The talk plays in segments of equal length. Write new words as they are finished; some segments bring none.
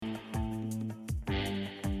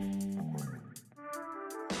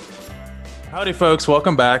Howdy, folks.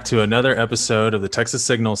 Welcome back to another episode of the Texas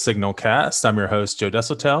Signal Cast. I'm your host, Joe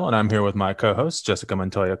Desautels, and I'm here with my co-host, Jessica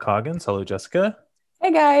Montoya Coggins. Hello, Jessica.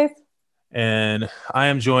 Hey guys. And I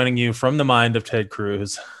am joining you from the mind of Ted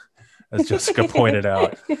Cruz, as Jessica pointed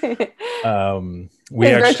out. His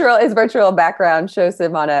virtual background shows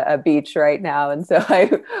him on a beach right now, and so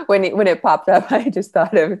when it popped up, I just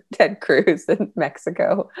thought of Ted Cruz in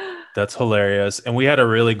Mexico. That's hilarious. And we had a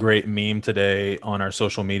really great meme today on our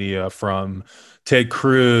social media from Ted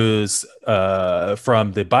Cruz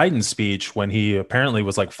from the Biden speech, when he apparently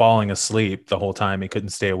was like falling asleep the whole time. He couldn't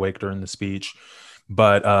stay awake during the speech.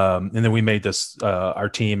 But and then we made this our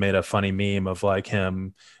team made a funny meme of like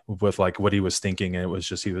him with like what he was thinking, and it was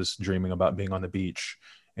just he was dreaming about being on the beach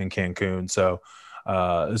in Cancun. So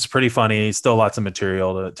it's pretty funny. Still lots of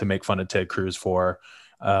material to make fun of Ted Cruz for.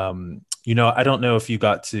 I don't know if you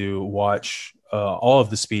got to watch all of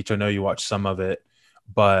the speech. I know you watched some of it,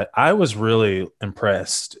 but I was really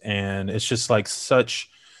impressed. And it's just like such,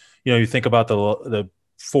 you think about the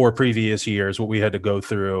 4 previous years, what we had to go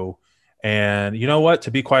through. And you know what,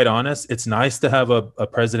 to be quite honest, it's nice to have a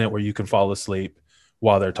president where you can fall asleep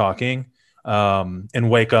while they're talking and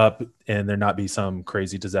wake up and there not be some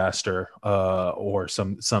crazy disaster or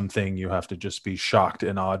something you have to just be shocked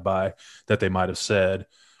and awed by that they might have said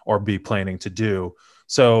or be planning to do.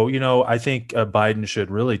 So, I think Biden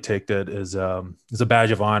should really take that as a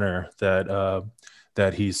badge of honor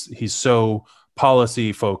that he's so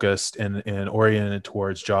policy focused and oriented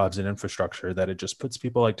towards jobs and infrastructure that it just puts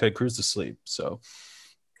people like Ted Cruz to sleep. So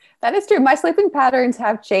that is true. My sleeping patterns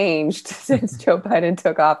have changed since Joe Biden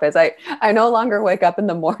took office. I no longer wake up in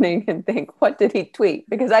the morning and think, what did he tweet?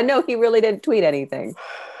 Because I know he really didn't tweet anything.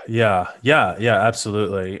 Yeah,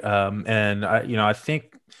 absolutely. And I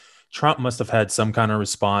think Trump must have had some kind of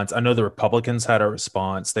response. I know the Republicans had a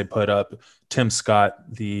response. They put up Tim Scott,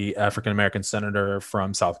 the African-American senator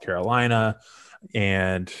from South Carolina.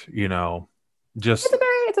 And, just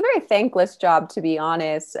it's a very thankless job, to be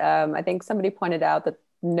honest. I think somebody pointed out that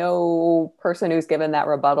no person who's given that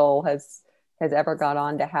rebuttal has ever gone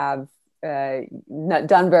on to have not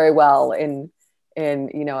done very well in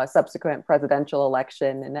a subsequent presidential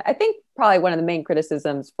election. And I think probably one of the main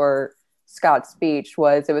criticisms for Scott's speech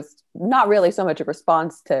was it was not really so much a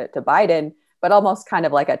response to Biden, but almost kind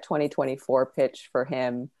of like a 2024 pitch for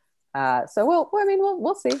him. So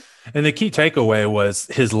we'll see. And the key takeaway was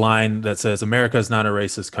his line that says, "America is not a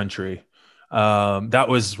racist country." That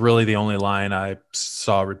was really the only line I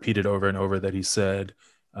saw repeated over and over that he said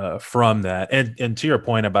from that. And to your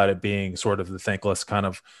point about it being sort of the thankless kind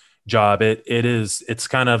of job, it's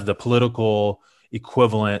kind of the political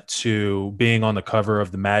equivalent to being on the cover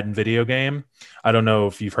of the Madden video game. I don't know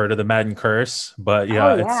if you've heard of the Madden curse, but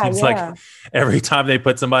it seems like every time they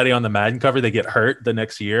put somebody on the Madden cover, they get hurt the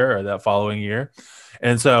next year or that following year.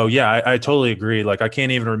 And so, I totally agree. Like, I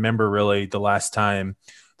can't even remember really the last time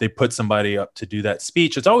they put somebody up to do that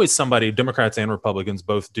speech. It's always somebody, Democrats and Republicans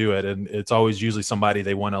both do it. And it's always usually somebody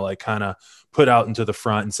they want to like kind of put out into the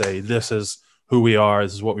front and say, this is who we are.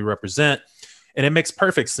 This is what we represent. And it makes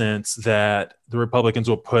perfect sense that the Republicans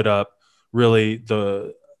will put up really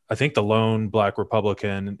I think the lone Black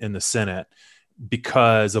Republican in the Senate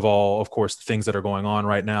because of all, of course, the things that are going on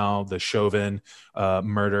right now, the Chauvin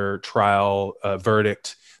murder trial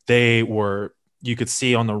verdict. You could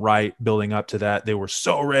see on the right building up to that, they were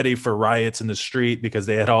so ready for riots in the street because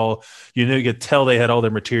they had you could tell they had all their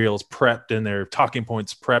materials prepped and their talking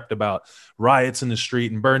points prepped about riots in the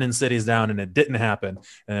street and burning cities down, and it didn't happen.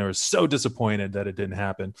 And they were so disappointed that it didn't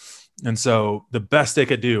happen. And so the best they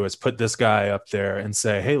could do is put this guy up there and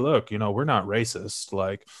say, hey, look, we're not racist.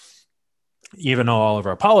 Like, even though all of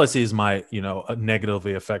our policies might,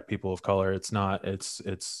 negatively affect people of color, it's not our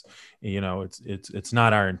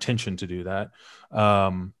intention to do that.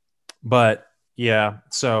 But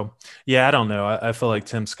I don't know. I feel like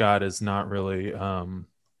Tim Scott is not really,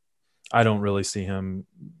 I don't really see him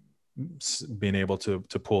being able to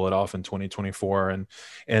pull it off in 2024.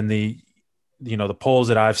 And the polls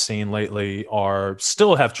that I've seen lately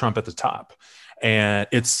still have Trump at the top, and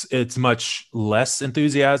it's much less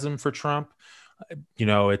enthusiasm for Trump.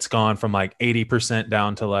 It's gone from like 80%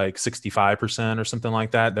 down to like 65% or something like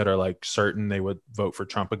that are like certain they would vote for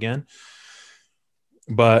Trump again.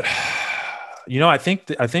 But, I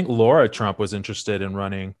think Laura Trump was interested in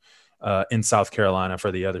running in South Carolina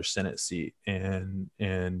for the other Senate seat. And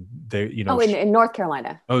they, in North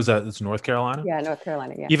Carolina. Oh, it's North Carolina? Yeah, North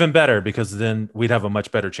Carolina. Yeah. Even better, because then we'd have a much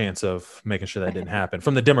better chance of making sure that didn't happen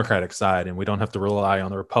from the Democratic side. And we don't have to rely on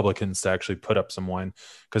the Republicans to actually put up someone,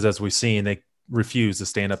 because as we've seen, they refuse to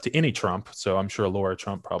stand up to any Trump. So I'm sure Laura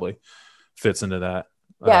Trump probably fits into that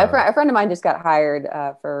Yeah, a friend of mine just got hired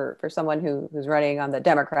for someone who's running on the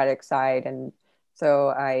Democratic side, and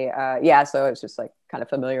so so it's just like kind of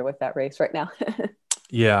familiar with that race right now.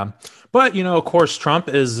 Yeah, but of course, Trump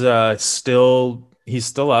is still he's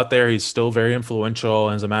still out there. He's still very influential.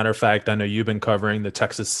 As a matter of fact, I know you've been covering the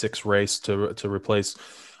Texas 6 race to replace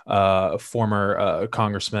former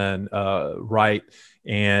Congressman Wright,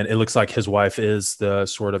 and it looks like his wife is the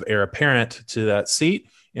sort of heir apparent to that seat.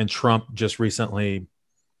 And Trump just recently,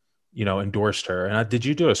 endorsed her. And did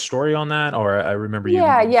you do a story on that, or I remember you?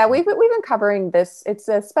 Yeah, we've been covering this. It's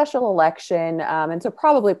a special election, and so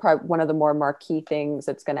probably one of the more marquee things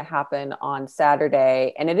that's going to happen on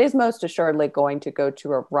Saturday, and it is most assuredly going to go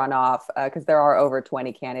to a runoff because there are over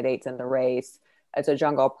 20 candidates in the race. It's a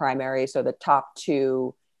jungle primary, so the top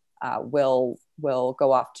two will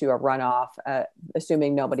go off to a runoff,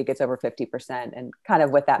 assuming nobody gets over 50%, and kind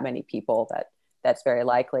of with that many people, that's very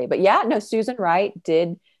likely. But yeah, no, Susan Wright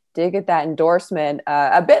did get that endorsement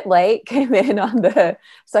a bit late, came in on the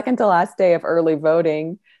second to last day of early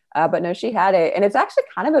voting. But no, she had it. And it's actually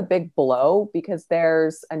kind of a big blow because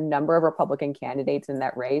there's a number of Republican candidates in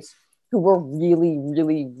that race who were really,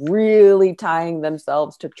 really, really tying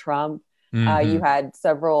themselves to Trump. Mm-hmm. You had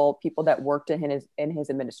several people that worked in his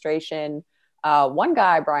administration. One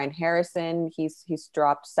guy, Brian Harrison, he's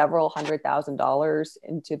dropped several $100,000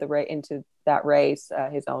 into that race,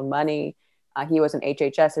 his own money. He was an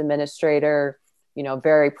HHS administrator,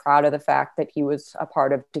 very proud of the fact that he was a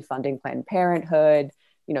part of defunding Planned Parenthood,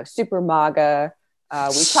 super MAGA.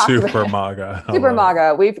 Super MAGA. Super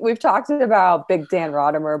MAGA. We've talked about Big Dan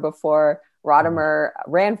Rodimer before. Rodimer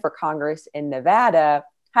ran for Congress in Nevada,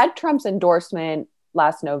 had Trump's endorsement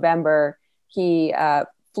last November. He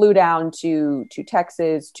flew down to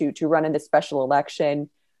Texas to run in this special election.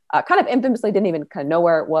 Kind of infamously didn't even kind of know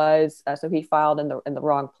where it was, so he filed in the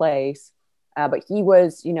wrong place. But he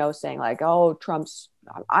was, saying like, "Oh,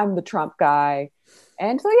 I'm the Trump guy,"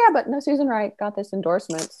 and so yeah. But no, Susan Wright got this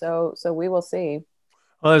endorsement, so we will see.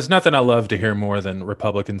 Well, there's nothing I love to hear more than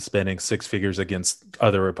Republicans spending six figures against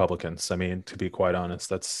other Republicans. I mean, to be quite honest,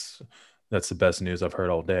 that's the best news I've heard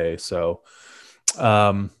all day. So,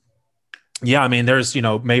 yeah, I mean, there's, May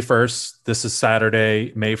 1st, this is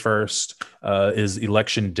Saturday, May 1st is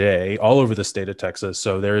election day all over the state of Texas.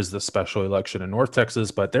 So there is the special election in North Texas,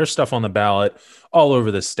 but there's stuff on the ballot all over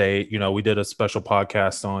the state. We did a special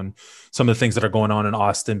podcast on some of the things that are going on in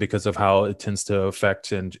Austin because of how it tends to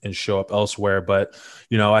affect and show up elsewhere. But,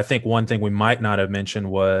 I think one thing we might not have mentioned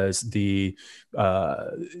was the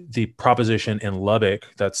proposition in Lubbock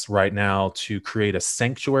that's right now to create a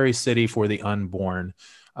sanctuary city for the unborn.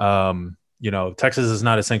 Texas is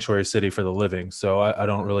not a sanctuary city for the living, so I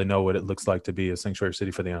don't really know what it looks like to be a sanctuary city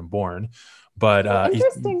for the unborn. But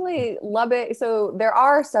interestingly, Lubbock, so there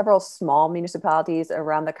are several small municipalities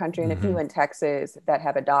around the country and a few in Texas that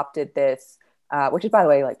have adopted this, which is, by the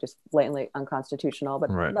way, like just blatantly unconstitutional, but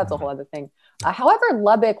that's a whole other thing. However,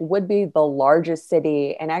 Lubbock would be the largest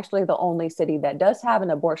city and actually the only city that does have an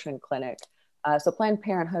abortion clinic. So Planned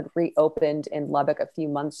Parenthood reopened in Lubbock a few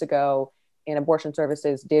months ago, and abortion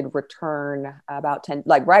services did return about 10,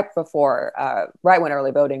 like right when early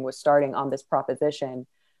voting was starting on this proposition.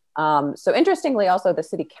 So interestingly, also the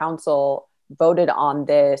city council voted on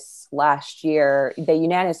this last year. They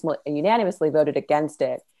unanimously voted against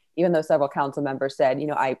it, even though several council members said,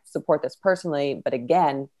 I support this personally, but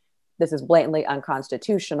again, this is blatantly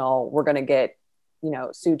unconstitutional. We're going to get,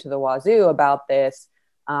 sued to the wazoo about this.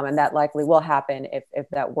 And that likely will happen if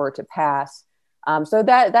that were to pass. So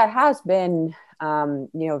that has been,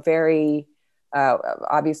 very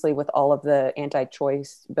obviously with all of the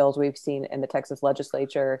anti-choice bills we've seen in the Texas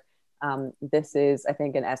legislature. This is, I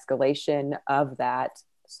think, an escalation of that.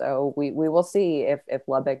 So we will see if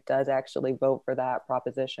Lubbock does actually vote for that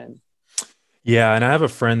proposition. Yeah, and I have a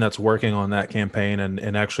friend that's working on that campaign,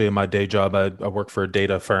 and actually in my day job, I work for a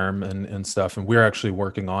data firm and stuff, and we're actually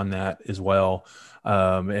working on that as well,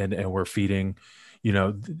 and we're feeding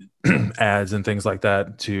ads and things like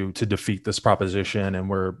that to defeat this proposition. And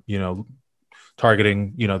we're,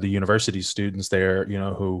 targeting, the university students there,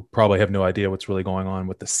 who probably have no idea what's really going on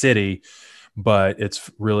with the city, but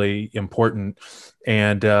it's really important.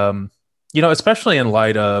 And, especially in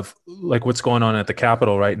light of like what's going on at the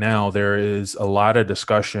Capitol right now, there is a lot of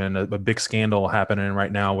discussion, a big scandal happening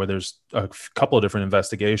right now where there's a couple of different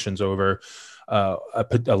investigations over a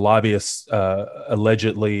lobbyist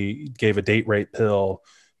allegedly gave a date rape pill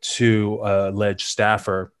to alleged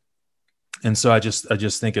staffer. And so I just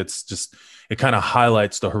think it kind of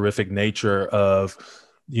highlights the horrific nature of,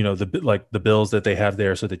 the bills that they have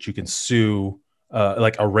there so that you can sue,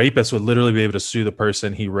 like a rapist would literally be able to sue the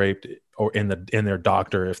person he raped or in their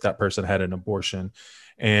doctor if that person had an abortion.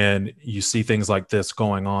 And you see things like this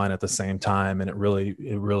going on at the same time, and it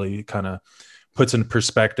really kind of puts in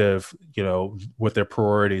perspective, what their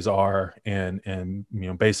priorities are, and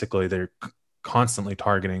basically they're constantly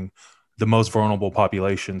targeting the most vulnerable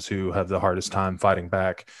populations who have the hardest time fighting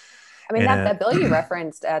back. I mean, that bill you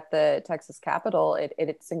referenced at the Texas Capitol,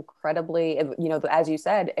 it's incredibly, as you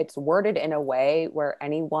said, it's worded in a way where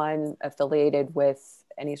anyone affiliated with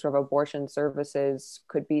any sort of abortion services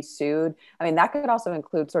could be sued. I mean, that could also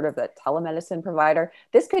include sort of the telemedicine provider.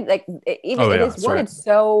 This could it is worded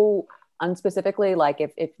so unspecifically, like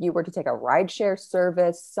if you were to take a rideshare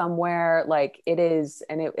service somewhere, like it is,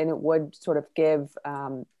 and it would sort of give,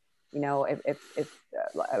 if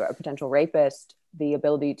a potential rapist the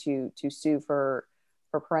ability to sue for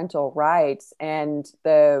parental rights. And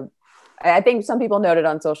I think some people noted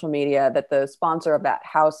on social media that the sponsor of that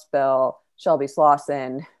House bill, Shelby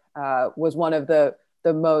Slawson, was one of the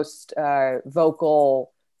most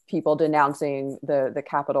vocal people denouncing the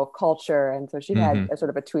Capitol culture. And so she had a sort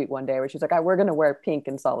of a tweet one day where she's like, we're going to wear pink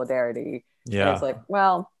in solidarity. Yeah. And it's like,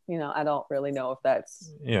 well, I don't really know if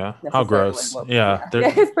that's how gross.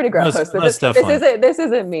 It's pretty gross. This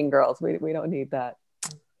isn't Mean Girls. We don't need that.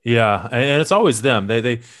 Yeah, and it's always them.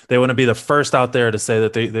 They want to be the first out there to say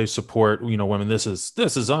that they support women. This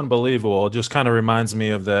is unbelievable. It just kind of reminds me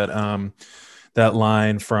of that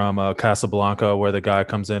line from Casablanca where the guy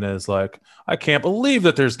comes in and is like, I can't believe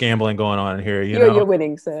that there's gambling going on in here. You're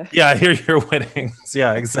winning, sir. Yeah, here you're winning.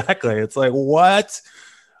 Yeah, exactly. It's like, what?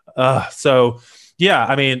 So yeah,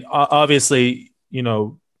 I mean, obviously,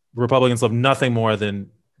 Republicans love nothing more than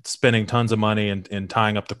spending tons of money and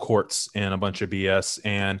tying up the courts in a bunch of BS.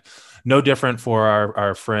 And no different for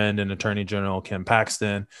our friend and Attorney General Ken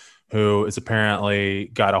Paxton, who is apparently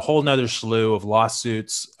got a whole nother slew of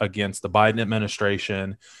lawsuits against the Biden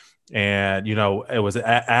administration. And, it was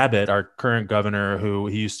Abbott, our current governor, who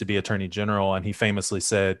he used to be Attorney General, and he famously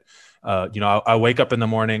said, I wake up in the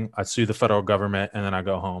morning, I sue the federal government, and then I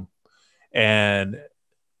go home. And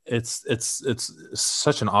it's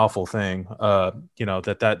such an awful thing,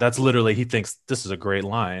 that's literally, he thinks this is a great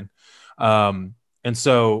line. And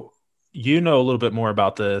so, a little bit more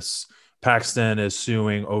about this. Paxton is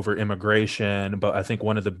suing over immigration, but I think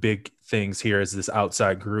one of the big things here is this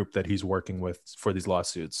outside group that he's working with for these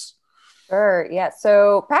lawsuits. Sure. Yeah.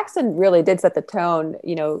 So Paxton really did set the tone,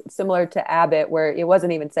 similar to Abbott, where it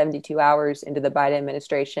wasn't even 72 hours into the Biden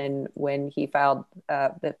administration when he filed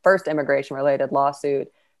the first immigration related lawsuit.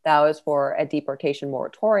 That was for a deportation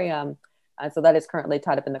moratorium. So that is currently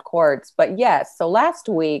tied up in the courts. But yes, so last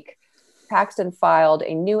week, Paxton filed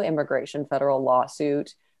a new immigration federal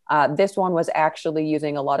lawsuit. This one was actually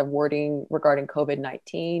using a lot of wording regarding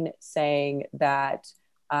COVID-19, saying that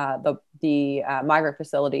the migrant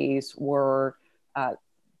facilities were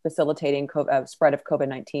facilitating spread of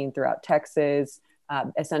COVID-19 throughout Texas.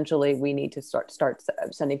 Essentially, we need to start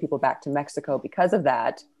sending people back to Mexico because of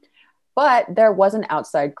that. But there was an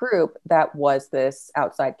outside group that was this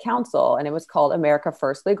outside counsel, and it was called America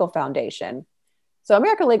First Legal Foundation. So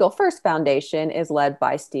America Legal First Foundation is led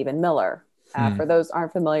by Stephen Miller. For those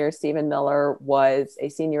aren't familiar, Stephen Miller was a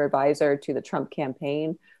senior advisor to the Trump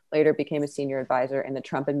campaign, later became a senior advisor in the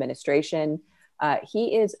Trump administration.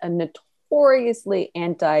 He is a notoriously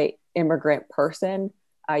anti-immigrant person.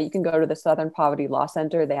 You can go to the Southern Poverty Law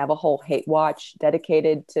Center. They have a whole hate watch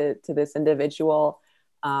dedicated to this individual.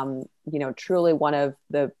 Truly one of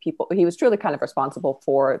the people, he was truly kind of responsible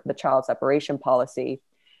for the child separation policy,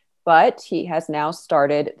 but he has now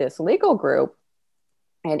started this legal group,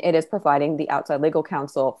 and it is providing the outside legal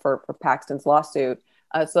counsel for Paxton's lawsuit.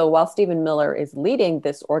 So while Stephen Miller is leading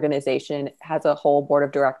this organization, it has a whole board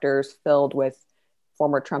of directors filled with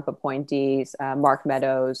former Trump appointees, Mark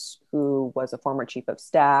Meadows, who was a former chief of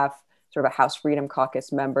staff, sort of a House Freedom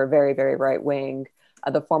Caucus member, very, very right wing.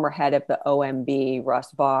 The former head of the OMB,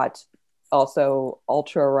 Russ Vought, also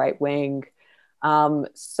ultra right wing.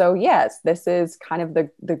 So yes, this is kind of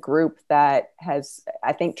the group that has,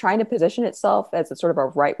 I think, trying to position itself as a sort of a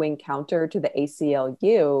right wing counter to the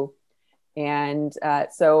ACLU. And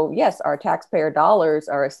so yes, our taxpayer dollars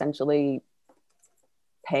are essentially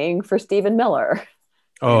paying for Stephen Miller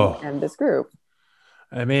and this group.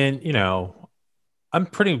 I mean, I'm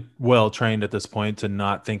pretty well trained at this point to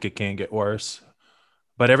not think it can get worse.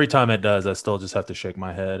 But every time it does, I still just have to shake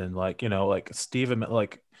my head and like Stephen,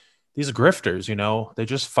 like these grifters, they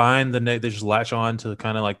just find they just latch on to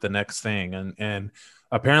kind of like the next thing. And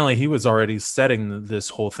apparently he was already setting this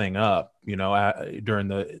whole thing up, during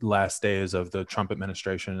the last days of the Trump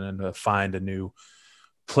administration, and to find a new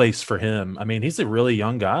place for him. I mean, he's a really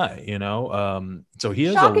young guy, so he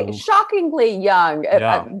is a shockingly young.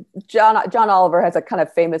 Yeah. John Oliver has a kind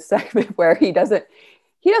of famous segment where he doesn't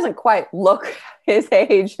quite look his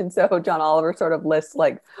age, and so John Oliver sort of lists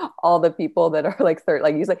like all the people that are like 30.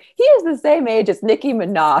 Like he's like, he is the same age as Nicki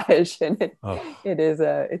Minaj, and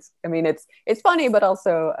it's funny, but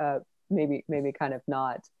also maybe kind of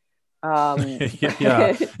not.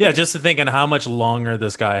 Yeah. Just to thinking how much longer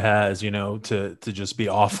this guy has, to just be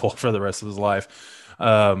awful for the rest of his life.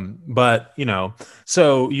 But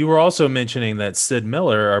so you were also mentioning that Sid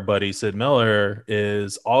Miller, our buddy Sid Miller,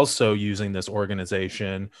 is also using this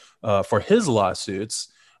organization for his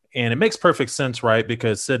lawsuits. And it makes perfect sense, right?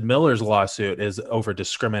 Because Sid Miller's lawsuit is over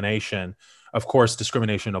discrimination, of course,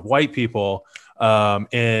 discrimination of white people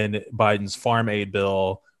in Biden's farm aid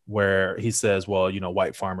bill, where he says, well,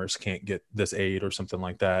 white farmers can't get this aid or something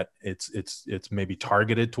like that. It's maybe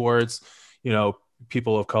targeted towards,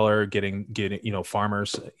 people of color getting,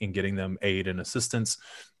 farmers and getting them aid and assistance.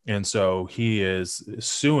 And so he is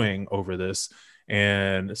suing over this.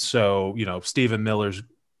 And so, Stephen Miller's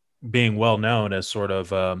being well known as sort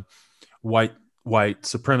of white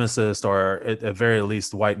supremacist, or at the very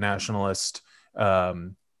least white nationalist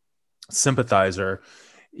sympathizer.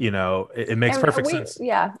 It makes perfect sense.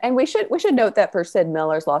 Yeah. And we should note that for Sid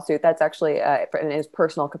Miller's lawsuit, that's actually in his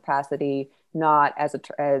personal capacity, not as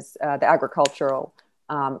the agricultural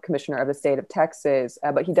commissioner of the state of Texas,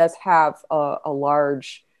 but he does have a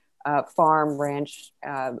large farm ranch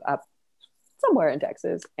up somewhere in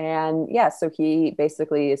Texas. And so he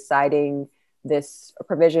basically is citing this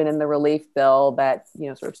provision in the relief bill that,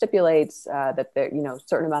 sort of stipulates that there,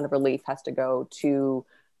 certain amount of relief has to go to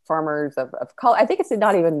farmers of color. I think it's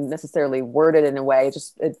not even necessarily worded in a way,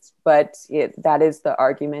 that is the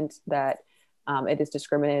argument, that it is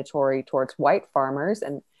discriminatory towards white farmers.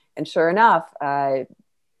 And sure enough,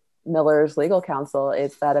 Miller's legal counsel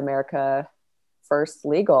is that America First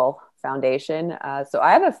Legal Foundation. So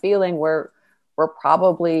I have a feeling we're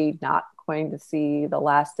probably not going to see the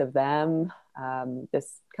last of them.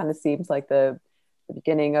 This kind of seems like the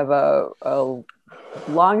beginning of a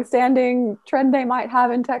long-standing trend they might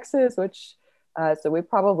have in Texas, which so we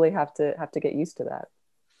probably have to get used to that.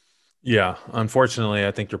 Yeah, unfortunately,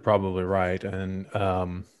 I think you're probably right. And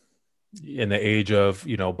in the age of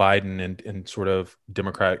Biden and sort of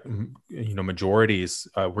Democratic majorities,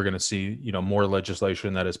 we're going to see more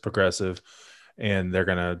legislation that is progressive, and they're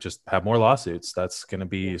going to just have more lawsuits. That's going to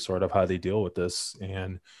be sort of how they deal with this.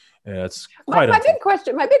 And it's quite my big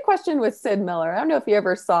question with Sid Miller. I don't know if you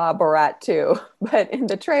ever saw Borat 2, but in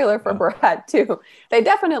the trailer for Borat 2, they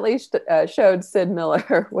definitely showed Sid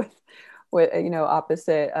Miller with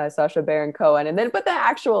opposite Sacha Baron Cohen, but the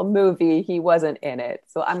actual movie, he wasn't in it.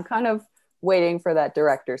 So I'm kind of waiting for that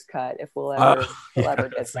director's cut, if we'll ever get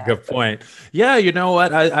that. That's a good point. Yeah, you know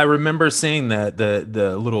what? I remember seeing that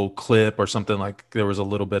the little clip or something, like there was a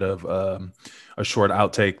little bit of a short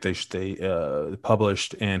outtake they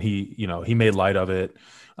published, and he made light of it,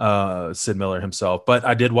 Sid Miller himself. But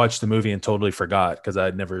I did watch the movie and totally forgot, because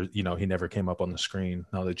I'd never, he never came up on the screen,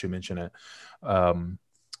 now that you mention it.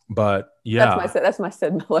 But yeah, that's my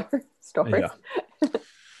Sid Miller story. Yeah.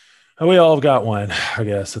 We all have got one, I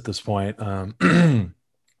guess, at this point.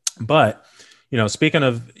 But speaking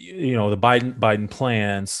of the Biden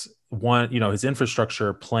plans, his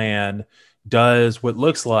infrastructure plan does what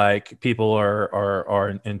looks like people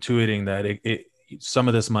are intuiting that some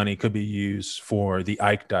of this money could be used for the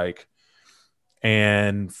Ike Dike.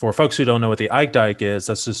 And for folks who don't know what the Ike Dike is,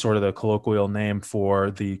 that's just sort of the colloquial name for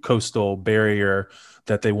the coastal barrier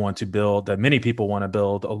that they want to build, that many people want to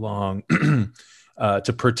build along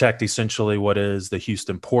to protect essentially what is the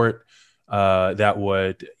Houston port, that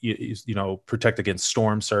would protect against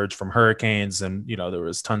storm surge from hurricanes. And there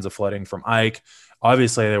was tons of flooding from Ike.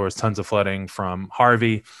 Obviously, there was tons of flooding from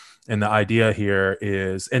Harvey. And the idea here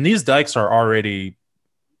is, and these dikes are already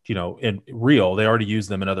in real, they already use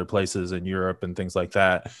them in other places in Europe and things like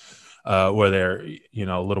that, where they're,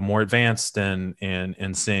 a little more advanced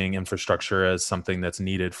and seeing infrastructure as something that's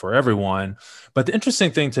needed for everyone. But the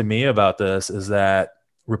interesting thing to me about this is that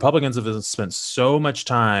Republicans have spent so much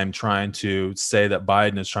time trying to say that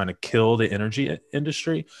Biden is trying to kill the energy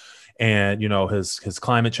industry, and, his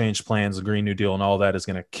climate change plans, the Green New Deal and all that is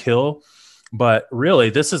going to kill. But really,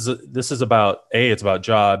 this is about, it's about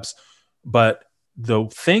jobs. But the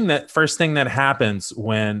first thing that happens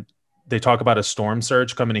when they talk about a storm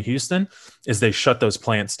surge coming to Houston is they shut those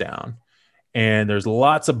plants down, and there's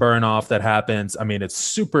lots of burn off that happens. I mean, it's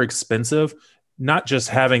super expensive, not just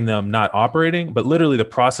having them not operating, but literally the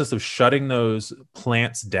process of shutting those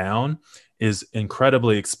plants down is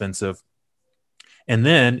incredibly expensive. And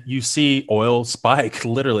then you see oil spike,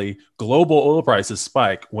 literally global oil prices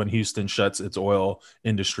spike when Houston shuts its oil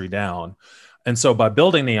industry down. And so by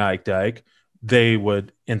building the Ike Dike, they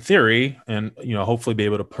would, in theory, and hopefully be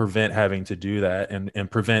able to prevent having to do that,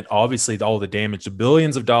 and prevent obviously all the damage, the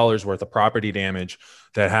billions of dollars worth of property damage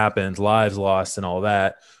that happens, lives lost, and all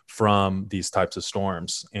that from these types of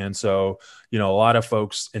storms. And so, a lot of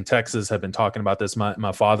folks in Texas have been talking about this.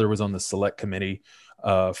 My father was on the select committee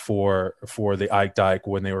for the Ike Dike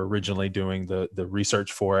when they were originally doing the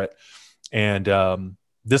research for it, and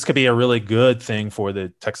this could be a really good thing for the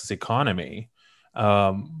Texas economy.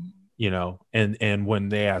 And when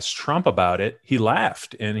they asked Trump about it, he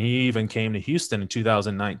laughed, and he even came to Houston in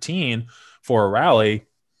 2019 for a rally,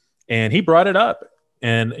 and he brought it up.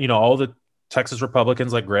 And all the Texas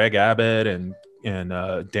Republicans like Greg Abbott and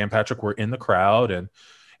Dan Patrick were in the crowd,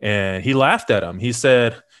 and he laughed at him. He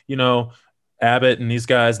said, Abbott and these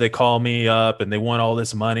guys, they call me up and they want all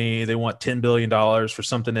this money. They want $10 billion for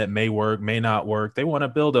something that may work, may not work. They want to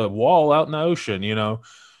build a wall out in the ocean.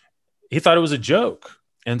 He thought it was a joke.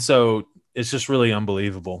 And so it's just really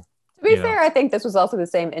unbelievable. To be fair, I think this was also the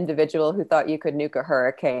same individual who thought you could nuke a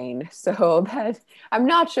hurricane. So that I'm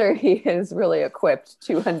not sure he is really equipped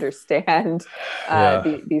to understand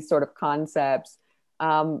these sort of concepts.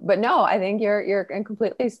 But no, I think you're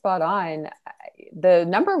completely spot on. The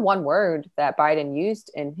number one word that Biden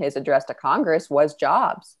used in his address to Congress was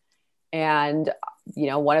jobs. And,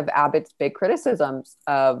 one of Abbott's big criticisms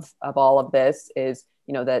of all of this is,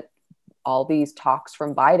 that all these talks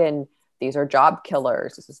from Biden, these are job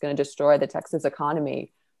killers. This is going to destroy the Texas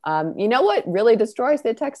economy. What really destroys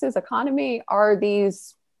the Texas economy are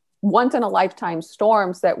these once in a lifetime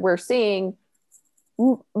storms that we're seeing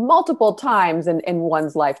multiple times in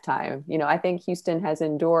one's lifetime. I think Houston has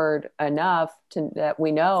endured enough that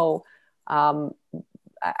we know.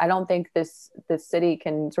 I don't think this city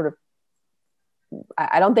can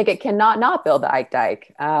I don't think it cannot not build the Ike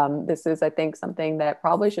Dike. This is, I think, something that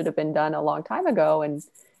probably should have been done a long time ago. And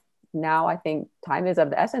now I think time is of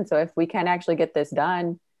the essence. So if we can actually get this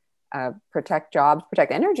done, protect jobs,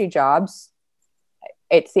 protect energy jobs,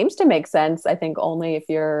 it seems to make sense. I think only if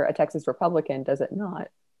you're a Texas Republican, does it not?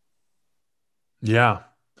 Yeah.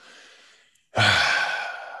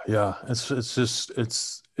 Yeah. It's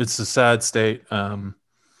a sad state.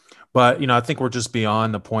 But, I think we're just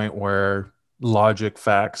beyond the point where logic,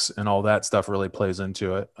 facts, and all that stuff really plays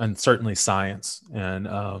into it, and certainly science. And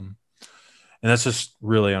that's just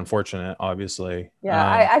really unfortunate, obviously.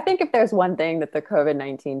 Yeah, I think if there's one thing that the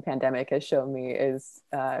COVID-19 pandemic has shown me is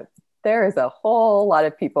there is a whole lot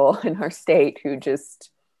of people in our state who just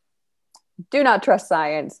do not trust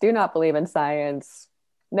science, do not believe in science.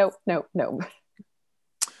 Nope.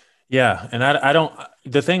 Yeah. And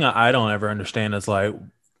the thing I don't ever understand is like,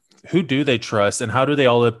 who do they trust, and how do they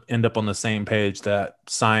all end up on the same page that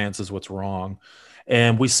science is what's wrong?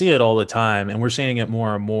 And we see it all the time, and we're seeing it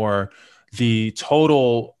more and more, the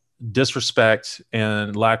total disrespect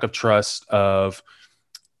and lack of trust of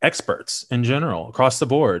experts in general across the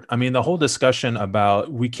board. I mean, the whole discussion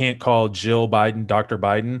about we can't call Jill Biden Dr.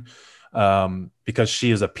 Biden because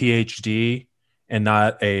she is a PhD and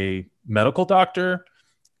not a medical doctor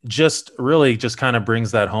just kind of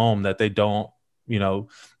brings that home, that they don't,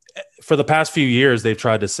 for the past few years, they've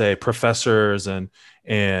tried to say professors and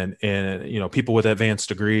people with advanced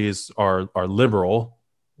degrees are liberal,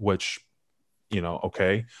 which,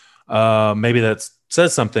 okay. Maybe that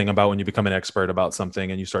says something about when you become an expert about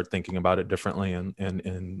something and you start thinking about it differently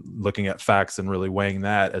and looking at facts and really weighing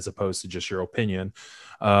that as opposed to just your opinion.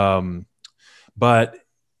 But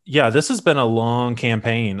yeah, this has been a long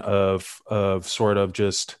campaign of sort of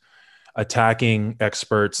just attacking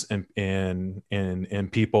experts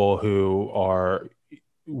and people who are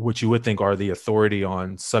what you would think are the authority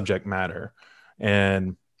on subject matter.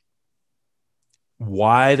 And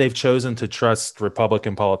why they've chosen to trust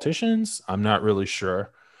Republican politicians, I'm not really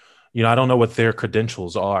sure. I don't know what their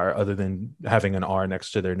credentials are other than having an R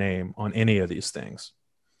next to their name on any of these things.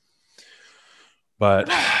 But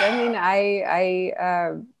I mean,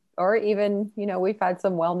 or even, we've had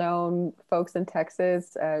some well-known folks in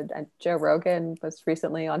Texas. Joe Rogan was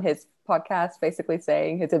recently on his podcast basically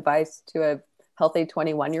saying his advice to a healthy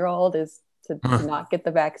 21-year-old is to not get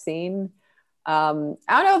the vaccine. I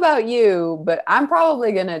don't know about you, but I'm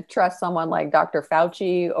probably going to trust someone like Dr.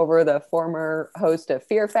 Fauci over the former host of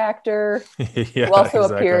Fear Factor, who also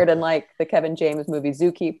appeared in like the Kevin James movie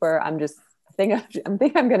Zookeeper. I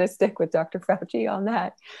think I'm going to stick with Dr. Fauci on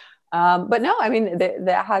that. But no, I mean,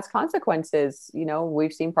 that has consequences.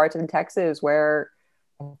 We've seen parts in Texas where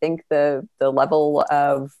I think the level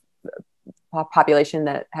of population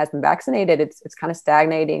that has been vaccinated, it's kind of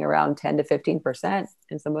stagnating around 10 to 15%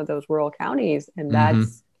 in some of those rural counties, and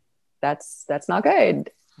that's not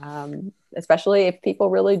good. Especially if people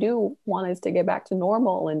really do want us to get back to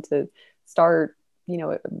normal and to start,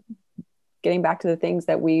 getting back to the things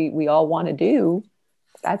that we all want to do.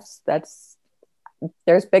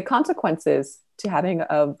 There's big consequences to having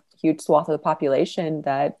a huge swath of the population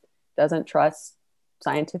that doesn't trust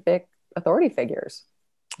scientific authority figures.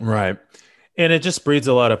 Right. And it just breeds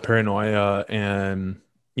a lot of paranoia and,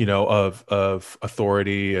 of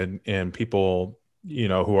authority and people,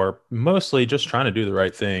 who are mostly just trying to do the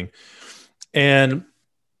right thing. And,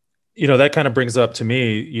 that kind of brings up to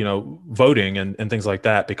me, voting and things like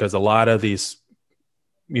that, because a lot of these,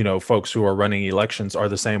 folks who are running elections are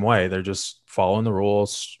the same way. They're just following the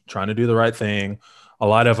rules, trying to do the right thing. A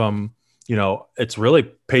lot of them, it's really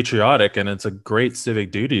patriotic and it's a great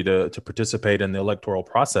civic duty to participate in the electoral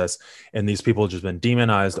process. And these people have just been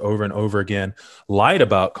demonized over and over again, lied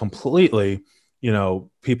about completely,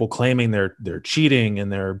 people claiming they're cheating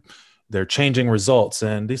and they're changing results.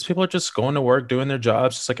 And these people are just going to work, doing their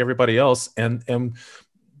jobs just like everybody else. And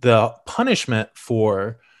the punishment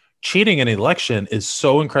for cheating an election is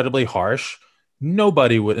so incredibly harsh.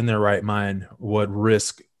 Nobody would in their right mind would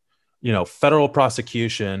risk, federal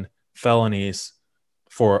prosecution, felonies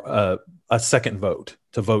for a second vote,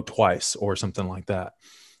 to vote twice or something like that.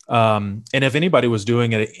 And if anybody was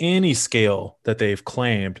doing it at any scale that they've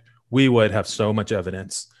claimed, we would have so much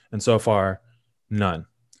evidence. And so far, none.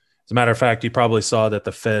 As a matter of fact, you probably saw that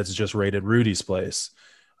the feds just raided Rudy's place.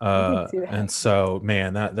 And so,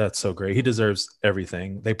 man, that's so great. He deserves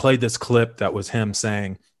everything. They played this clip that was him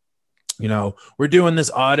saying, we're doing this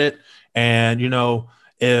audit, and,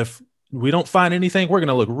 if we don't find anything, we're going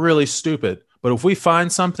to look really stupid. But if we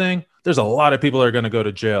find something, there's a lot of people that are going to go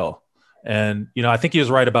to jail. And, I think he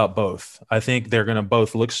was right about both. I think they're going to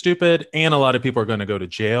both look stupid, and a lot of people are going to go to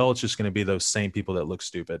jail. It's just going to be those same people that look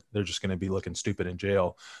stupid. They're just going to be looking stupid in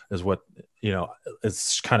jail is what,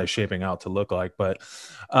 it's kind of shaping out to look like. But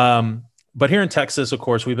here in Texas, of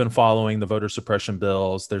course, we've been following the voter suppression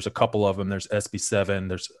bills. There's a couple of them. There's SB 7,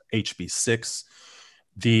 there's HB 6.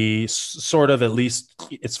 The sort of, at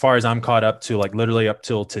least as far as I'm caught up to, like literally up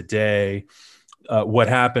till today, what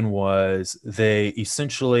happened was they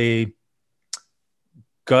essentially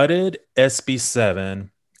gutted SB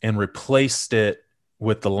 7 and replaced it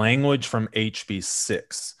with the language from HB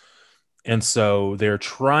 6. And so they're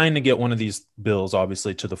trying to get one of these bills,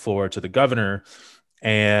 obviously, to the floor, to the governor.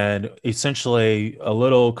 And essentially a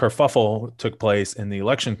little kerfuffle took place in the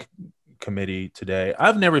election committee today.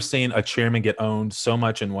 I've never seen a chairman get owned so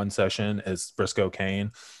much in one session as Briscoe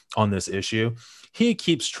Cain on this issue. He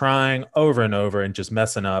keeps trying over and over and just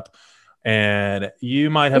messing up. And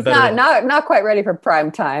you might have better. Not quite ready for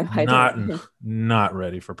prime time. Not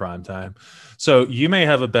ready for prime time. So you may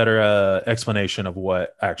have a better explanation of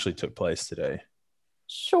what actually took place today.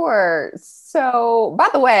 Sure. So, by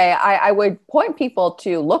the way, I would point people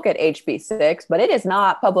to look at HB 6, but it is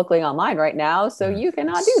not publicly online right now, so you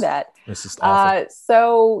cannot do that. This is awful.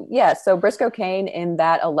 So Briscoe Cain in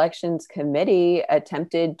that elections committee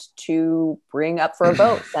attempted to bring up for a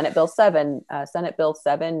vote Senate Bill 7. Senate Bill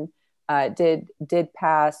 7 did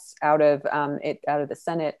pass out of the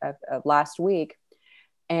Senate of last week.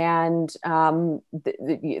 And there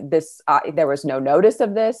was no notice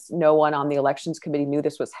of this. No one on the elections committee knew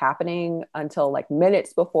this was happening until like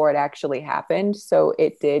minutes before it actually happened. So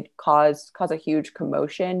it did cause a huge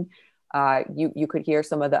commotion. You could hear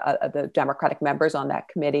some of the Democratic members on that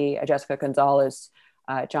committee, Jessica Gonzalez,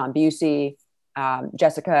 John Busey,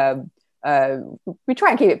 Jessica. We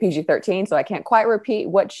try and keep it PG-13, so I can't quite repeat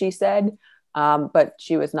what she said. But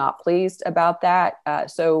she was not pleased about that.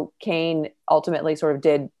 So Cain ultimately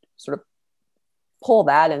did pull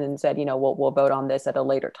that and then said, we'll vote on this at a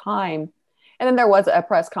later time. And then there was a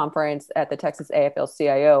press conference at the Texas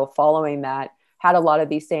AFL-CIO following that, had a lot of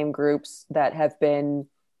these same groups that have been,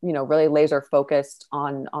 really laser focused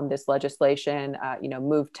on this legislation,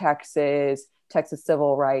 Move Texas, Texas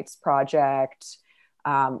Civil Rights Project,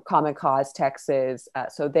 Common Cause Texas.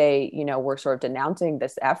 So they, were sort of denouncing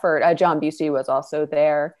this effort. John Busey was also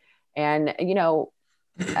there. And,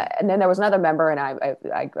 and then there was another member, and I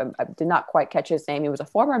did not quite catch his name. He was a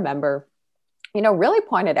former member, really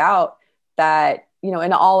pointed out that,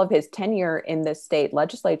 in all of his tenure in the state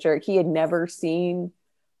legislature, he had never seen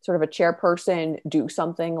sort of a chairperson do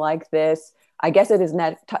something like this. I guess it is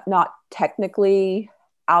not technically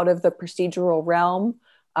out of the procedural realm,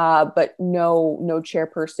 but no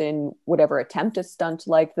chairperson would ever attempt a stunt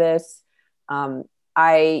like this.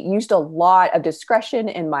 I used a lot of discretion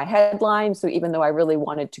in my headline. So even though I really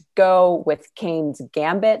wanted to go with Kane's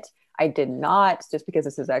Gambit, I did not, just because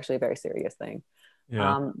this is actually a very serious thing.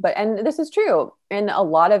 Yeah. And this is true. And a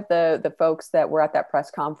lot of the folks that were at that press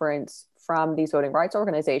conference from these voting rights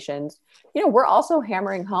organizations, we're also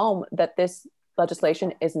hammering home that this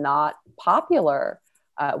legislation is not popular.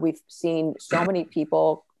 We've seen so many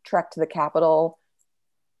people trek to the Capitol,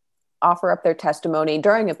 offer up their testimony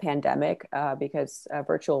during a pandemic because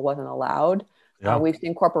virtual wasn't allowed. Yeah. We've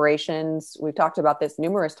seen corporations, we've talked about this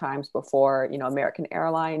numerous times before, American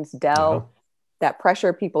Airlines, Dell, that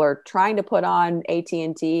pressure people are trying to put on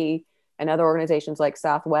AT&T and other organizations like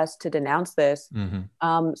Southwest to denounce this.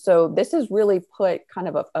 Mm-hmm. So this has really put kind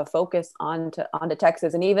of a focus onto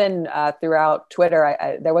Texas. And even throughout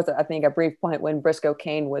Twitter, there was, I think, a brief point when Briscoe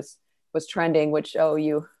Cain was trending, which,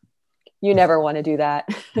 you never want to do that.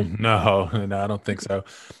 No, I don't think so.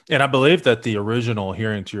 And I believe that the original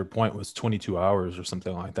hearing, to your point, was 22 hours or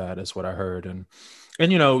something like that, is what I heard. And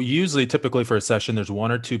usually, typically for a session, there's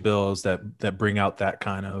one or two bills that bring out that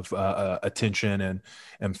kind of attention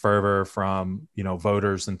and fervor from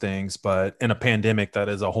voters and things. But in a pandemic, that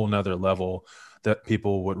is a whole nother level that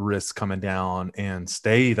people would risk coming down and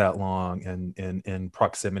stay that long and in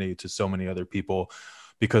proximity to so many other people,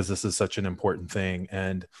 because this is such an important thing.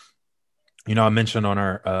 And I mentioned on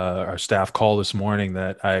our staff call this morning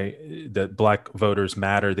that Black Voters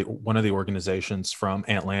Matter, one of the organizations from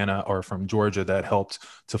Atlanta or from Georgia that helped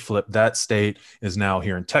to flip that state, is now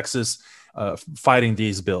here in Texas fighting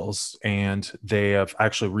these bills. And they have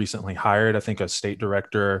actually recently hired, I think, a state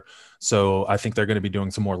director. So I think they're going to be doing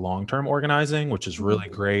some more long-term organizing, which is really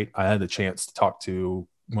great. I had the chance to talk to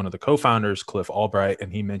one of the co-founders, Cliff Albright,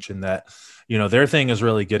 and he mentioned that, their thing is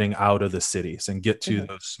really getting out of the cities and get to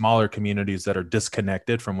those smaller communities that are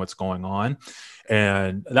disconnected from what's going on.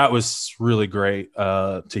 And that was really great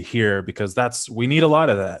to hear, because we need a lot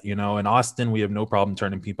of that. In Austin, we have no problem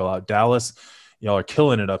turning people out. Dallas, y'all are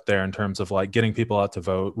killing it up there in terms of like getting people out to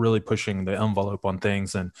vote, really pushing the envelope on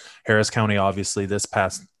things. And Harris County, obviously, this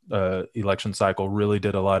past election cycle really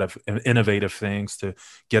did a lot of innovative things to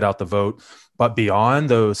get out the vote. But beyond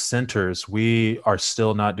those centers, we are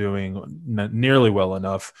still not doing nearly well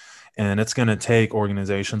enough. And it's going to take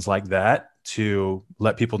organizations like that to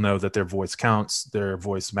let people know that their voice counts, their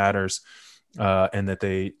voice matters, and that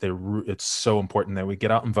it's so important that we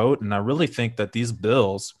get out and vote. And I really think that these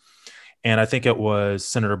bills, and I think it was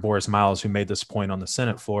Senator Boris Miles who made this point on the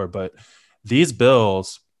Senate floor, but these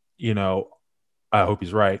bills, I hope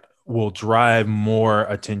he's right, will drive more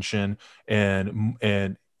attention. And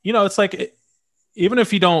it's like, even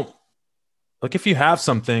if you don't, like, if you have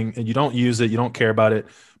something and you don't use it, you don't care about it,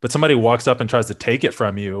 but somebody walks up and tries to take it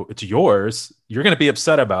from you, it's yours, you're going to be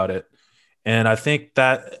upset about it. And I think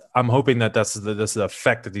that I'm hoping that that's the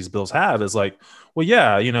effect that these bills have, is like, well,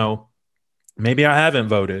 yeah, maybe I haven't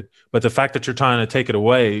voted, but the fact that you're trying to take it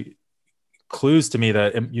away clues to me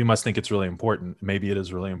that you must think it's really important. Maybe it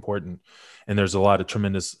is really important. And there's a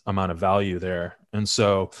tremendous amount of value there. And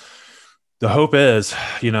so the hope is,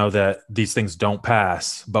 that these things don't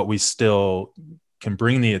pass, but we still can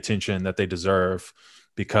bring the attention that they deserve,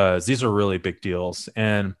 because these are really big deals.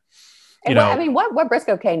 And what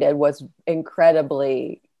Briscoe Cain did was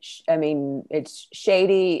incredibly, it's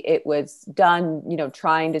shady. It was done,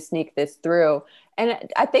 trying to sneak this through. And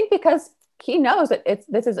I think because he knows that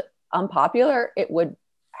this is unpopular, it would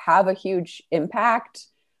have a huge impact.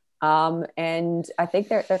 And I think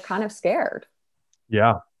they're kind of scared.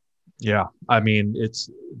 Yeah.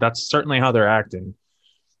 That's certainly how they're acting.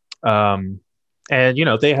 And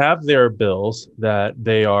they have their bills that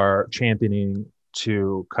they are championing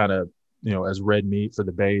to kind of, as red meat for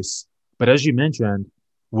the base. But as you mentioned,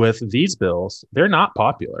 with these bills, they're not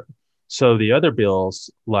popular. So the other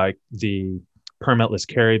bills, like the permitless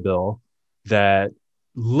carry bill, that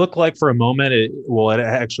looked like for a moment, it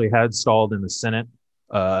actually had stalled in the Senate.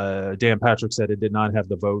 Dan Patrick said it did not have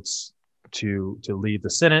the votes to lead the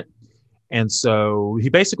Senate. And so he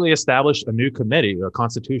basically established a new committee, a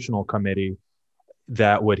constitutional committee,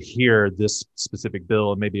 that would hear this specific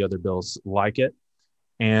bill and maybe other bills like it.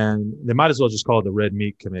 And they might as well just call it the Red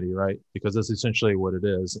Meat Committee, right? Because that's essentially what it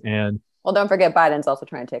is. And well, don't forget, Biden's also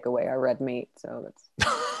trying to take away our red meat. So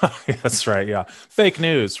that's that's right. Yeah. Fake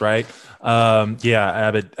news, right?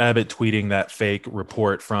 Abbott tweeting that fake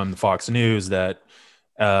report from Fox News that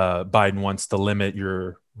Biden wants to limit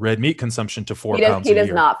your red meat consumption to 4 pounds a year. He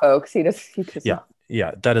does not, folks. He does not.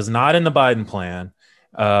 Yeah. That is not in the Biden plan.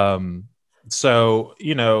 So,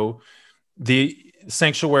 the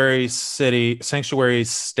sanctuary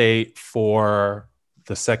state for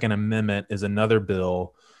the Second Amendment is another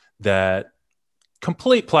bill that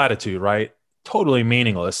complete platitude, right? Totally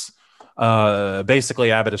meaningless.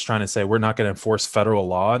 Basically, Abbott is trying to say we're not going to enforce federal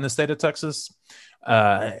law in the state of Texas.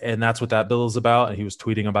 And that's what that bill is about. And he was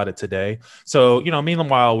tweeting about it today. So,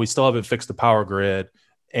 meanwhile, we still haven't fixed the power grid.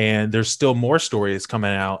 And there's still more stories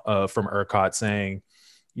coming out from ERCOT saying,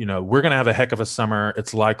 we're going to have a heck of a summer.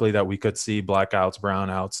 It's likely that we could see blackouts,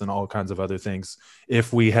 brownouts, and all kinds of other things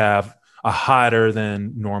if we have a hotter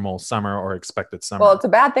than normal summer or expected summer. Well, it's a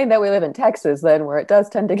bad thing that we live in Texas then, where it does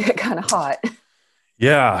tend to get kind of hot.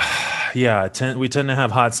 Yeah. We tend to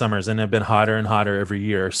have hot summers, and have been hotter and hotter every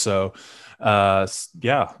year. So, if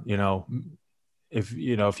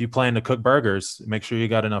you plan to cook burgers, make sure you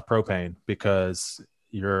got enough propane, because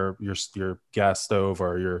your gas stove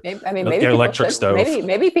or your electric stove.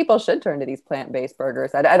 Maybe people should turn to these plant-based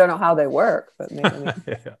burgers. I don't know how they work, but maybe.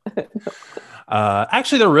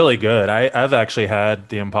 Actually, they're really good. I've actually had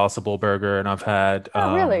the Impossible Burger, and I've had.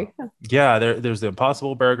 Really? Yeah, there's the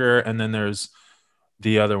Impossible Burger, and then there's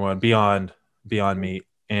the other one, Beyond Meat,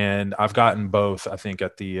 and I've gotten both. I think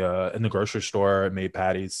at the in the grocery store at Made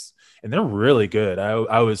Patties, and they're really good.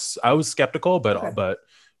 I was skeptical, but okay. but.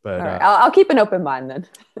 All right. I'll keep an open mind then.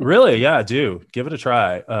 Really? Yeah, do give it a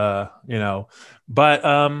try. But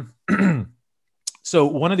so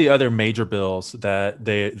one of the other major bills that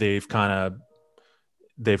they've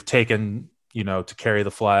taken, to carry the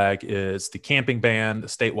flag is the camping ban, the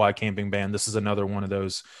statewide camping ban. This is another one of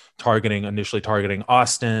those initially targeting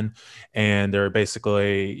Austin, and they're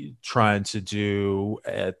basically trying to do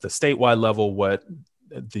at the statewide level what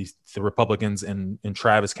the Republicans in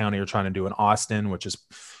Travis County are trying to do in Austin, which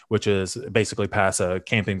is basically pass a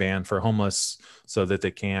camping ban for homeless, so that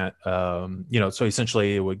they can't, so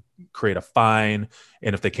essentially it would create a fine.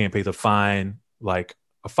 And if they can't pay the fine, like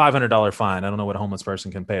a $500 fine, I don't know what a homeless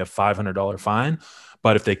person can pay a $500 fine,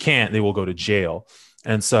 but if they can't, they will go to jail.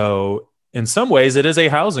 And so in some ways it is a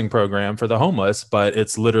housing program for the homeless, but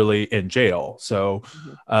it's literally in jail. So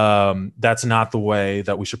that's not the way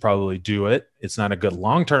that we should probably do it. It's not a good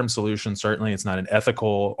long-term solution. Certainly it's not an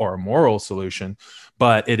ethical or a moral solution,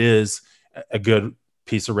 but it is a good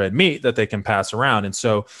piece of red meat that they can pass around. And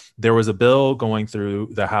so there was a bill going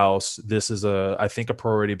through the House. This is I think a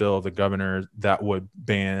priority bill of the governor that would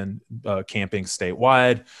ban camping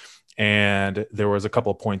statewide. And there was a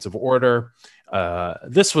couple of points of order.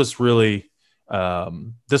 This was a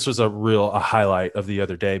highlight of the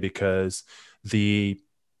other day, because the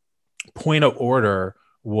point of order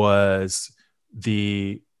was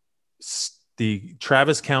the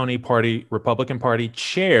Travis County Republican Party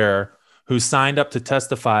chair who signed up to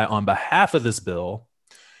testify on behalf of this bill.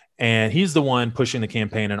 And he's the one pushing the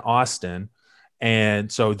campaign in Austin. And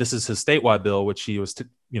so this is his statewide bill, which he was,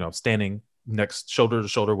 standing next shoulder to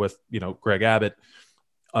shoulder with, Greg Abbott,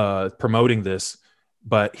 promoting this.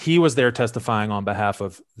 But he was there testifying on behalf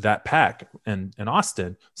of that PAC in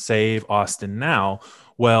Austin, Save Austin Now.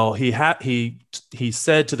 Well, he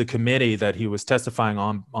said to the committee that he was testifying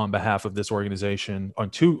on behalf of this organization, on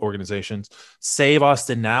two organizations, Save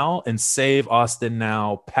Austin Now and Save Austin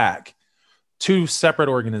Now PAC, two separate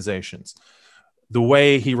organizations. The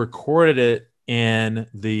way he recorded it in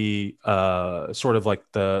the sort of like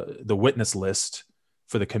the witness list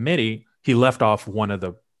for the committee, he left off one of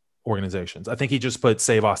the organizations. I think he just put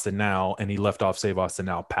Save Austin Now and he left off Save Austin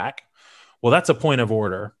Now PAC. Well, that's a point of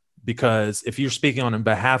order, because if you're speaking on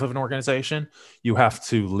behalf of an organization, you have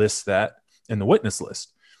to list that in the witness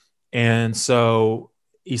list. And so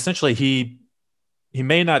essentially he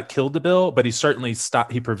may not kill the bill, but he certainly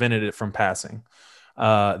prevented it from passing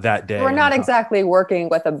that day. We're not exactly working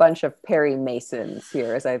with a bunch of Perry Masons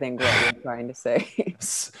here, is I think what you're trying to say.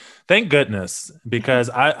 Thank goodness,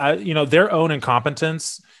 because I their own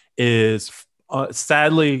incompetence is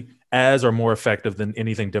sadly as or more effective than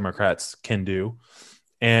anything Democrats can do.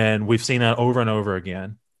 And we've seen that over and over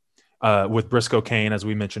again with Briscoe Cain, as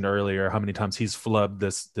we mentioned earlier, how many times he's flubbed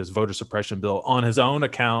this voter suppression bill on his own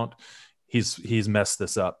account. He's messed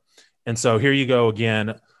this up. And so here you go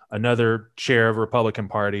again, another chair of Republican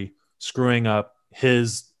Party screwing up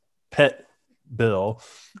his pet bill.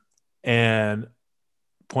 And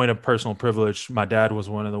point of personal privilege, my dad was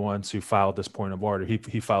one of the ones who filed this point of order. He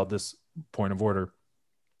filed this point of order.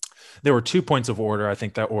 There were 2 points of order, I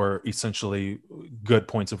think, that were essentially good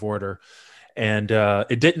points of order. And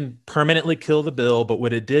it didn't permanently kill the bill, but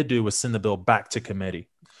what it did do was send the bill back to committee.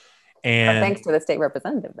 And thanks to the state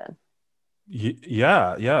representative then.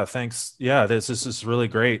 Yeah. Thanks. Yeah. This is really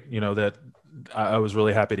great. That I was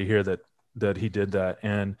really happy to hear that he did that.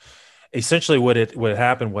 And essentially what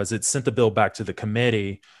happened was it sent the bill back to the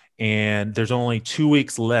committee, and there's only 2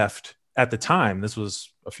 weeks left at the time. This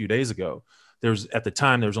was a few days ago. There was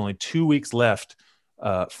only 2 weeks left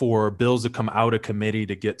for bills to come out of committee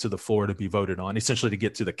to get to the floor to be voted on, essentially to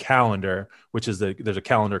get to the calendar, which is there's a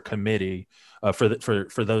calendar committee for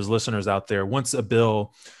those listeners out there. Once a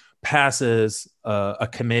bill passes a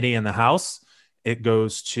committee in the House, it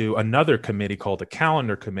goes to another committee called the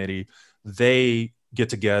calendar committee. They get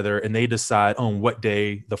together and they decide on what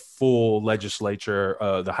day the full legislature,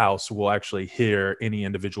 the House, will actually hear any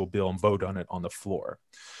individual bill and vote on it on the floor.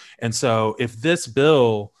 And so if this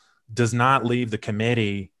bill does not leave the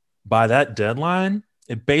committee by that deadline,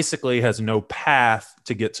 it basically has no path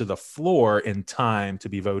to get to the floor in time to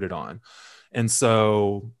be voted on. And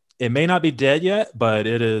so it may not be dead yet, but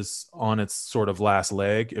it is on its sort of last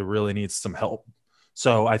leg. It really needs some help.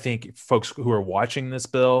 So I think folks who are watching this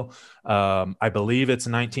bill, I believe it's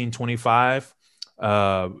 1925,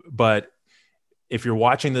 but if you're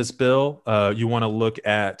watching this bill, you want to look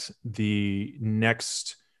at the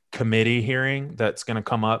next committee hearing that's going to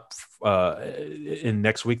come up in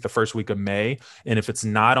next week, the first week of May. And if it's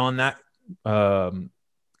not on that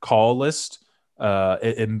call list,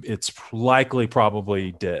 it's likely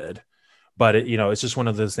probably dead. But it's just one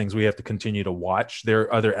of those things we have to continue to watch. There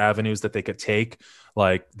are other avenues that they could take,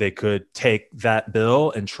 like they could take that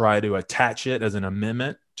bill and try to attach it as an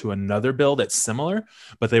amendment to another bill that's similar,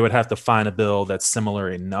 but they would have to find a bill that's similar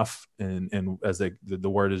enough. And as the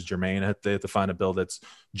word is germane, they have to find a bill that's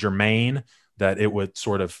germane that it would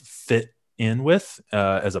sort of fit in with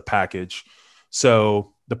as a package.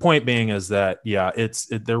 So the point being is that,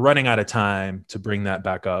 they're running out of time to bring that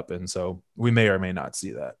back up. And so we may or may not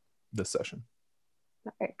see that this session.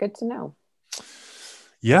 All right, good to know.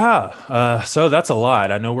 Yeah. So that's a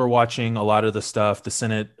lot. I know we're watching a lot of the stuff. The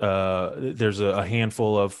Senate, there's a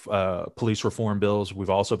handful of police reform bills we've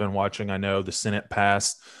also been watching. I know the Senate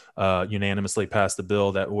unanimously passed the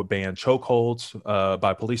bill that would ban chokeholds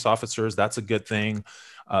by police officers. That's a good thing.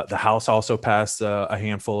 The House also passed a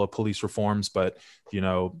handful of police reforms, but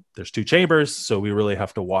there's two chambers, so we really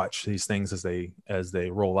have to watch these things as they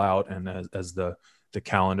roll out and as the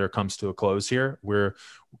calendar comes to a close here. We're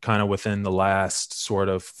kind of within the last sort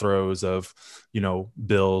of throes of,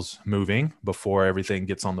 bills moving before everything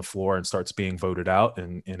gets on the floor and starts being voted out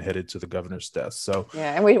and headed to the governor's desk. So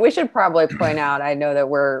yeah, and we should probably point out, I know that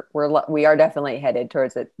we are definitely headed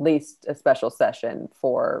towards at least a special session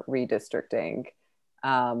for redistricting.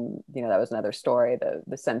 That was another story.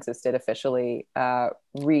 The census did officially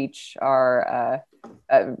reach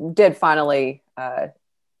did finally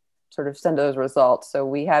sort of send those results. So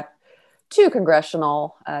we have 2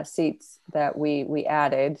 congressional seats that we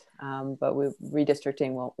added, but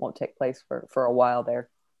redistricting won't take place for a while there.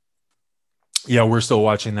 Yeah, we're still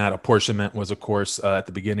watching that. Apportionment was, of course, at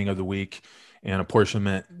the beginning of the week, and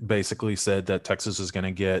apportionment basically said that Texas is going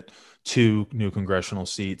to get 2 new congressional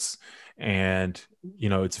seats. And,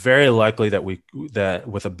 it's very likely that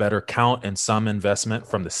with a better count and some investment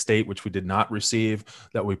from the state, which we did not receive,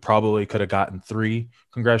 that we probably could have gotten 3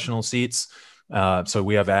 congressional seats. So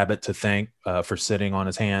we have Abbott to thank for sitting on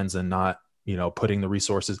his hands and not, putting the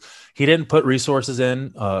resources. He didn't put resources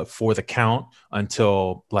in for the count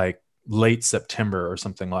until like late September or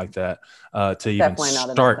something like that to even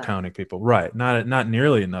start counting people. Right. Not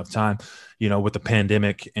nearly enough time, with the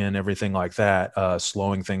pandemic and everything like that,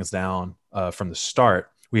 slowing things down from the start.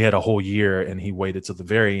 We had a whole year and he waited till the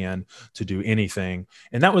very end to do anything.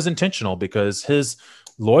 And that was intentional because his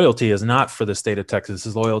loyalty is not for the state of Texas.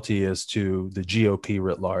 His loyalty is to the GOP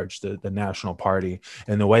writ large, the national party.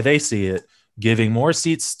 And the way they see it, giving more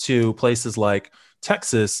seats to places like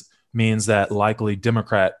Texas means that likely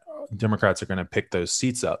Democrats are going to pick those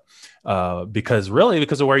seats up because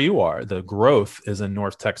of where you are. The growth is in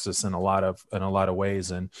North Texas in a lot of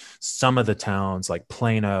ways, and some of the towns like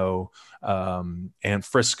Plano and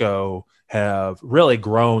Frisco have really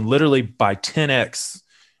grown literally by 10x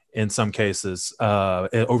in some cases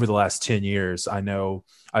over the last 10 years. I know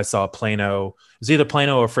I saw Plano. It was either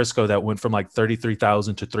Plano or Frisco that went from like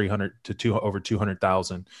 33,000 to 300 to over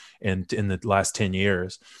 200,000 in the last 10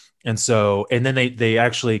 years. And then they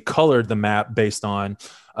actually colored the map based on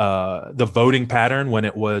the voting pattern when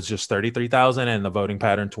it was just 33,000 and the voting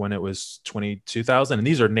pattern to when it was 22,000. And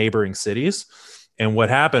these are neighboring cities. And what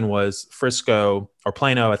happened was Frisco or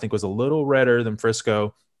Plano, I think, was a little redder than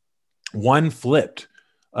Frisco. One flipped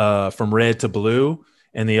from red to blue,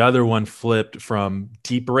 and the other one flipped from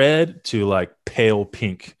deep red to like pale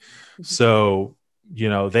pink. So,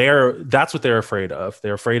 that's what they're afraid of.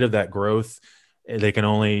 They're afraid of that growth. They can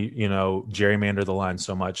only, gerrymander the line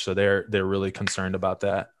so much. So they're really concerned about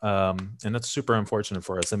that. And that's super unfortunate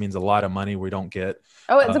for us. That means a lot of money we don't get.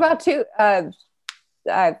 Oh, it's about 2.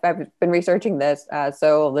 I've been researching this.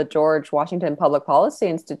 So the George Washington Public Policy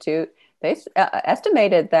Institute They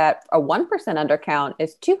estimated that a 1% undercount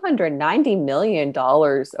is $290 million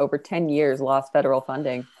over 10 years lost federal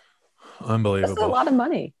funding. That's a Unbelievable. lot of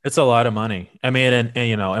money. It's a lot of money. I mean, and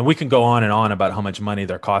you know, and we can go on and on about how much money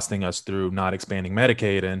they're costing us through not expanding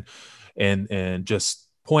Medicaid and just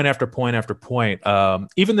point after point after point.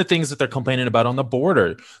 Even the things that they're complaining about on the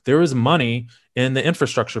border, there is money in the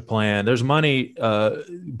infrastructure plan. There's money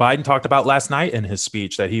Biden talked about last night in his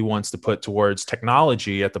speech that he wants to put towards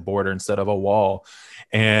technology at the border instead of a wall.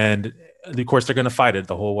 And of course, they're going to fight it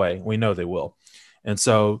the whole way. We know they will. And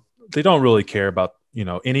so they don't really care about, you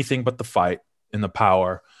know, anything but the fight and the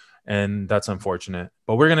power. And that's unfortunate,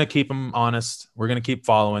 but we're going to keep them honest. We're going to keep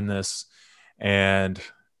following this, and,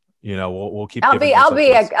 you know, we'll keep. I'll be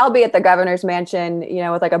at the governor's mansion, you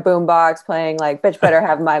know, with like a boombox playing like "Bitch Better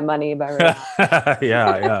Have My Money" by Rihanna.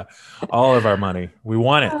 Yeah. All of our money. We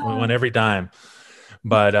want it. We want every dime.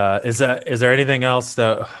 But is there anything else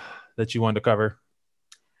that you wanted to cover?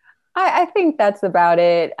 I think that's about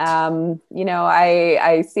it. You know,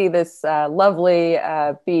 I see this lovely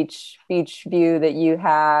beach view that you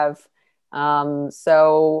have.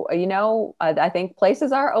 So, you know, I think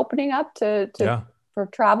places are opening up for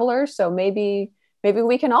travelers. So maybe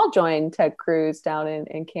we can all join Ted Cruz down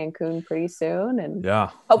in Cancun pretty soon. And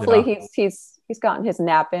hopefully he's gotten his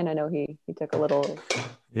nap in. I know he took a little.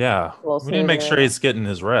 Yeah, we need to make sure he's getting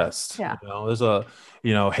his rest. Yeah, you know,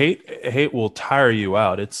 there's hate will tire you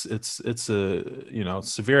out. It's a, you know,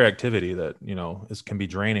 severe activity that, you know, can be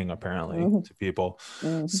draining apparently to people.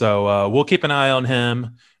 So we'll keep an eye on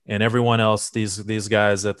him and everyone else. These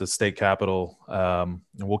guys at the state capitol, and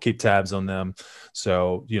we'll keep tabs on them.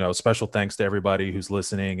 So, you know, special thanks to everybody who's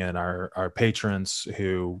listening and our patrons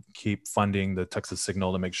who keep funding the Texas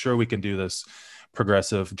Signal to make sure we can do this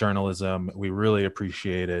progressive journalism. We really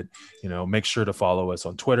appreciate it. You know, make sure to follow us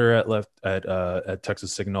on Twitter at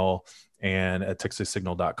Texas Signal and at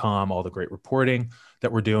texassignal.com, all the great reporting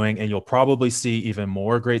that we're doing. And you'll probably see even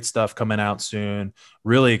more great stuff coming out soon.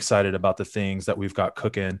 Really excited about the things that we've got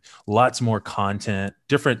cooking. Lots more content,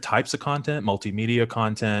 different types of content, multimedia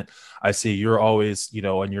content. I see you're always, you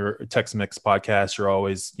know, on your Tex Mix podcast, you're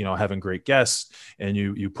always, you know, having great guests, and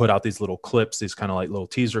you put out these little clips, these kind of like little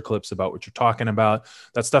teaser clips about what you're talking about.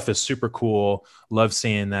 That stuff is super cool. Love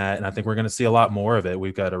seeing that. And I think we're going to see a lot more of it.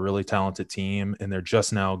 We've got a really talented team, and they're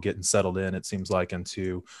just now getting settled in, it seems like,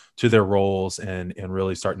 into their roles and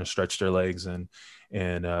really starting to stretch their legs and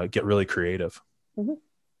get really creative. Mm-hmm.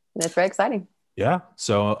 That's very exciting. Yeah.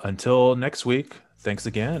 So until next week, thanks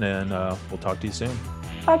again, and we'll talk to you soon.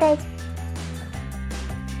 Bye, guys.